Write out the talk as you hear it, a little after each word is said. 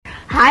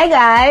Hi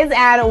guys,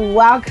 and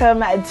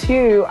welcome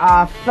to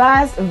our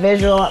first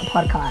visual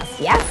podcast.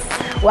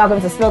 Yes, welcome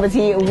to Spill the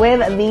Tea with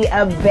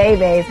the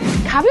Babies.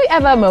 Have you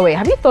ever, Moe,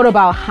 have you thought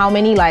about how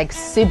many like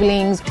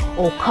siblings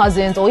or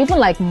cousins or even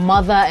like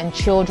mother and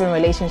children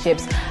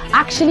relationships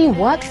actually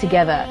work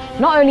together?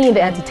 Not only in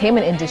the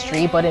entertainment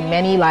industry, but in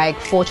many like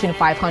Fortune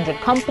 500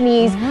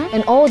 companies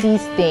and all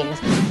these things.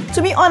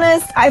 To be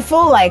honest, I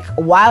feel like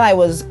while I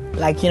was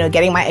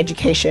getting my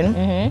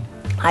education,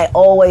 I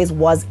always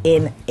was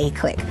in a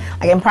clique.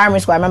 Like in primary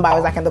school, I remember I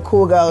was like in the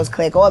cool girls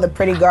clique, all the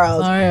pretty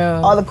girls,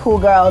 all the cool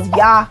girls,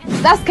 yeah.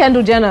 That's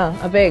Kendall Jenner,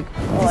 I beg.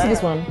 See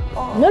this one.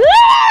 No,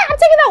 I'm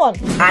taking that one.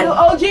 And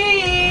OG!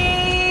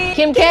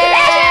 Kim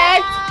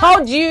K!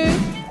 Told you!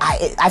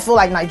 I feel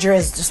like Nigeria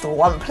is just the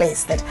one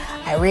place that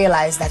I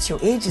realized that your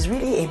age is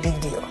really a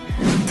big deal.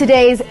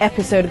 Today's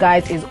episode,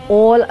 guys, is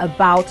all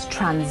about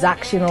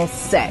transactional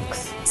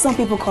sex. Some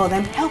people call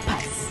them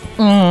helpers.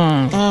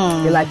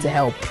 They like to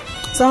help.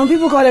 Some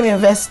people call them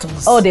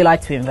investors. Oh, they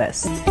like to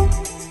invest.